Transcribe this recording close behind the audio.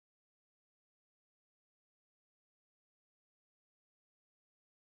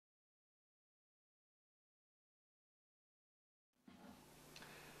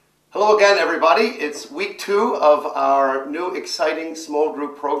Hello again, everybody. It's week 2 of our new exciting small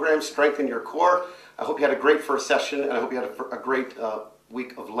group program, Strengthen Your Core. I hope you had a great first session, and I hope you had a great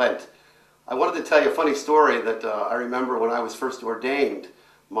week of Lent. I wanted to tell you a funny story that I remember when I was first ordained.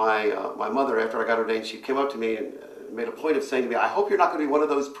 My mother, after I got ordained, she came up to me and made a point of saying to me, "I hope you're not going to be one of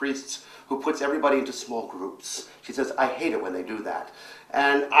those priests who puts everybody into small groups." She says, "I hate it when they do that."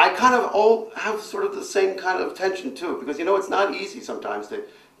 And I kind of have sort of the same kind of tension too, because it's not easy sometimes to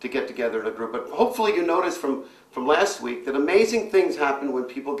get together in a group. But hopefully you noticed from last week that amazing things happen when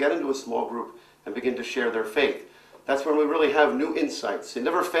people get into a small group and begin to share their faith. That's when we really have new insights. It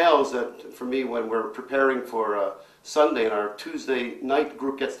never fails that for me when we're preparing for Sunday and our Tuesday night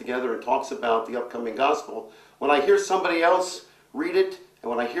group gets together and talks about the upcoming gospel, when I hear somebody else read it and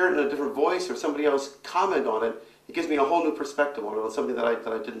when I hear it in a different voice or somebody else comment on it, it gives me a whole new perspective on it, something that I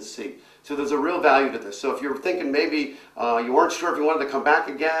didn't see. So there's a real value to this. So if you're thinking maybe you weren't sure if you wanted to come back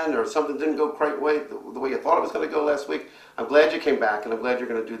again or something didn't go quite the way you thought it was going to go last week, I'm glad you came back and I'm glad you're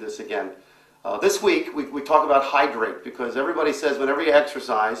going to do this again. This week we talk about hydrate, because everybody says whenever you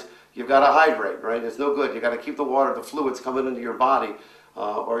exercise, you've got to hydrate, right? It's no good. You've got to keep the water, the fluids coming into your body,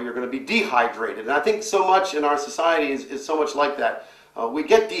 or you're going to be dehydrated. And I think so much in our society is so much like that. We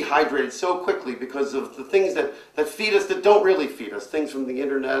get dehydrated so quickly because of the things that feed us that don't really feed us. Things from the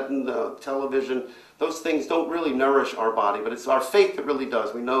internet and the television. Those things don't really nourish our body, but it's our faith that really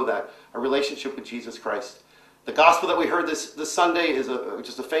does. We know that. Our relationship with Jesus Christ. The gospel that we heard this Sunday is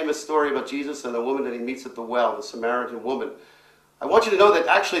just a famous story about Jesus and a woman that he meets at the well, the Samaritan woman. I want you to know that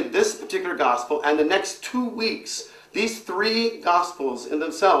actually this particular gospel and the next 2 weeks, these 3 gospels in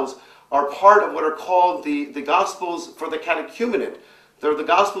themselves are part of what are called the gospels for the catechumenate. They're the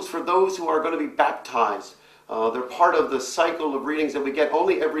Gospels for those who are going to be baptized. They're part of the cycle of readings that we get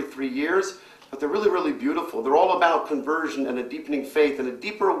only every 3 years, but they're really, really beautiful. They're all about conversion and a deepening faith and a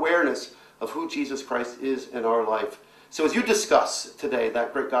deeper awareness of who Jesus Christ is in our life. So as you discuss today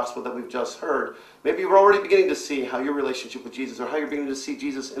that great gospel that we've just heard, maybe you're already beginning to see how your relationship with Jesus, or how you're beginning to see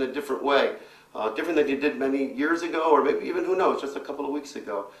Jesus in a different way, different than you did many years ago, or maybe even, who knows, just a couple of weeks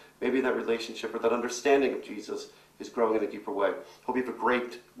ago. Maybe that relationship or that understanding of Jesus is growing in a deeper way. Hope you have a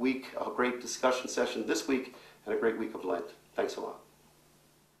great week, a great discussion session this week, and a great week of Lent. Thanks a lot.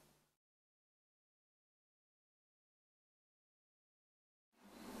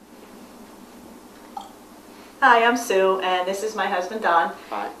 Hi, I'm Sue, and this is my husband, Don.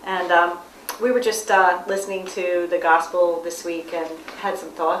 Hi. And we were just listening to the gospel this week and had some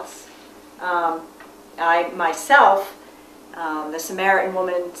thoughts. I myself, the Samaritan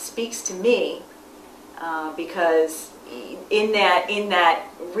woman speaks to me because in that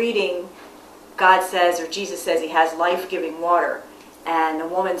reading, God says, or Jesus says, he has life-giving water. And the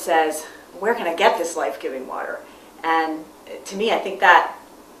woman says, where can I get this life-giving water? And to me, I think that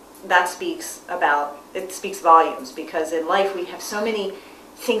speaks volumes, because in life we have so many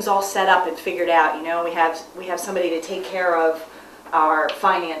things all set up and figured out. We have somebody to take care of our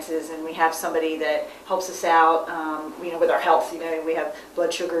finances, and we have somebody that helps us out with our health. We have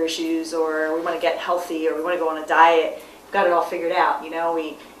blood sugar issues, or we want to get healthy, or we want to go on a diet. We've got it all figured out.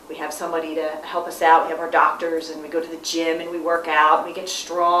 We have somebody to help us out. We have our doctors, and we go to the gym and we work out and we get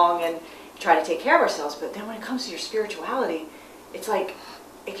strong and try to take care of ourselves. But then when it comes to your spirituality, it's like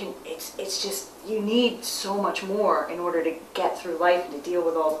it's just, you need so much more in order to get through life and to deal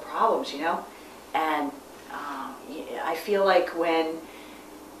with all the problems, And I feel like when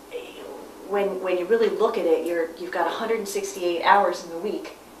you really look at it, you've got 168 hours in the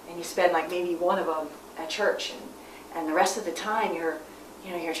week, and you spend like maybe one of them at church, and the rest of the time you're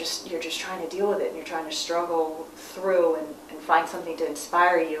just trying to deal with it, and you're trying to struggle through and find something to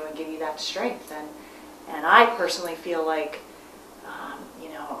inspire you and give you that strength. And I personally feel like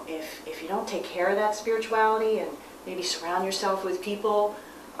if you don't take care of that spirituality and maybe surround yourself with people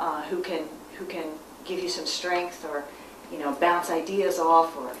who can give you some strength, or bounce ideas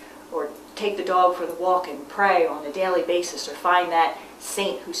off, or take the dog for the walk and pray on a daily basis, or find that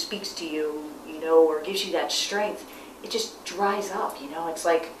saint who speaks to you, or gives you that strength, it just dries up. It's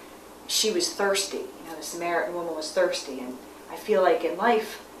like she was thirsty. The Samaritan woman was thirsty, and I feel like in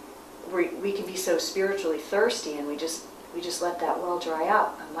life we can be so spiritually thirsty, and we just let that well dry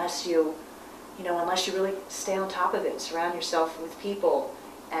up unless you really stay on top of it and surround yourself with people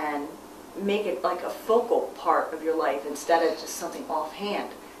and make it like a focal part of your life instead of just something offhand.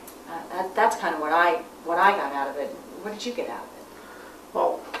 That's kind of what I got out of it. What did you get out of it?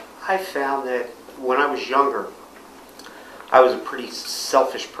 Well, I found that when I was younger, I was a pretty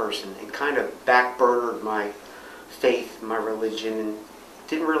selfish person and kind of backburnered my faith, my religion, and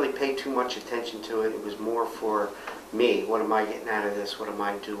didn't really pay too much attention to it. It was more for me. What am I getting out of this? What am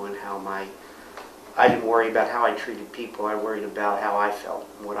I doing? How am I didn't worry about how I treated people. I worried about how I felt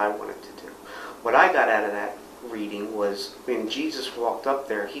and what I wanted to do. What I got out of that reading was when Jesus walked up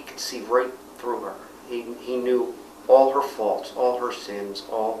there, he could see right through her. He knew all her faults, all her sins,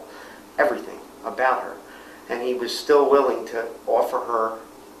 everything about her. And he was still willing to offer her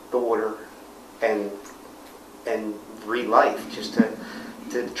the water and breathe life, just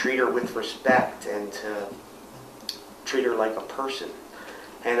to treat her with respect and to treat her like a person.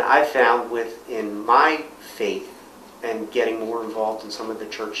 And I found within my faith and getting more involved in some of the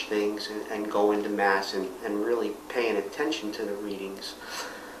church things and going to Mass and really paying attention to the readings,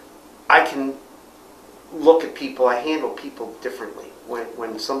 I can look at people, I handle people differently.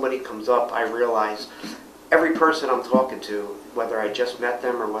 When somebody comes up, I realize every person I'm talking to, whether I just met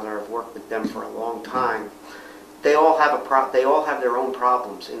them or whether I've worked with them for a long time, they all have they all have their own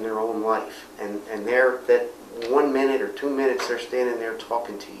problems in their own life, and that 1 minute or 2 minutes they're standing there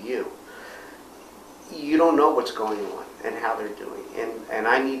talking to you. You don't know what's going on and how they're doing, and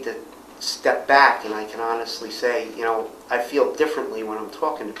I need to step back, and I can honestly say, I feel differently when I'm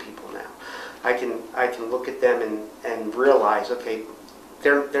talking to people now. I can look at them and realize, okay,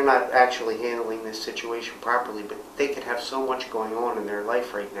 they're not actually handling this situation properly, but they could have so much going on in their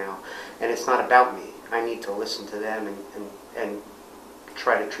life right now, and it's not about me. I need to listen to them and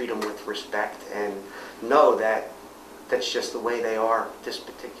try to treat them with respect and know that that's just the way they are at this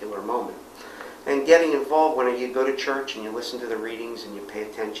particular moment. And getting involved when you go to church and you listen to the readings and you pay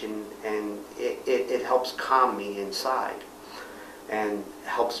attention, and it helps calm me inside and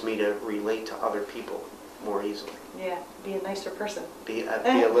helps me to relate to other people more easily. Yeah, be a nicer person. Be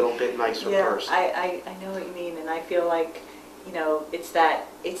a little bit nicer person. I know what you mean, and I feel like,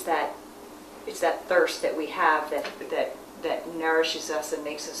 it's that thirst that we have that nourishes us and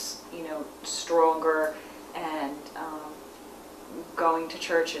makes us, stronger, and going to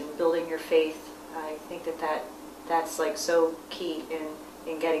church and building your faith. I think that's like so key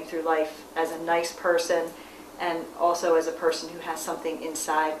in getting through life as a nice person, and also as a person who has something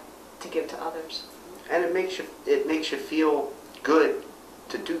inside to give to others. And it makes you feel good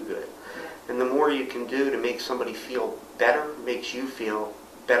to do good. Yeah. And the more you can do to make somebody feel better, makes you feel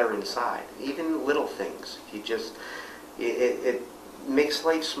better inside. Even little things. It makes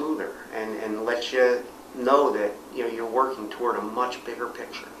life smoother and lets you know that you're working toward a much bigger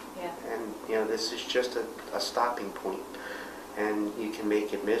picture. Yeah. And this is just a stopping point. And you can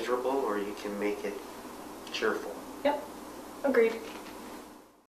make it miserable or you can make it cheerful. Yep. Agreed.